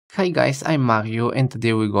Hi guys, I'm Mario and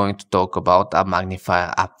today we're going to talk about a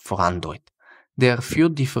magnifier app for Android. There are a few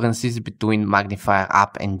differences between magnifier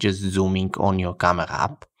app and just zooming on your camera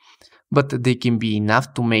app, but they can be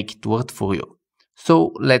enough to make it work for you.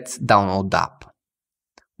 So let's download the app.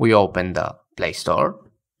 We open the Play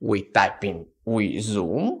Store, we type in we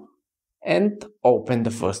zoom and open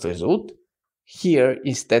the first result. Here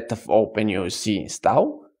instead of open you see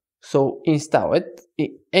install, so install it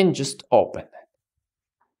and just open.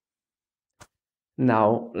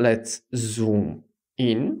 Now let's zoom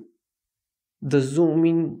in. The zoom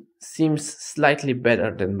in seems slightly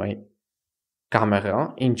better than my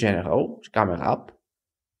camera in general, camera app.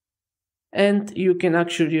 And you can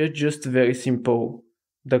actually adjust very simple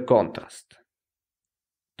the contrast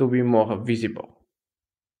to be more visible.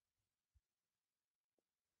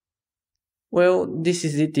 Well, this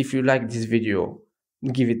is it. If you like this video,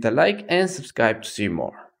 give it a like and subscribe to see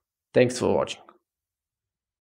more. Thanks for watching.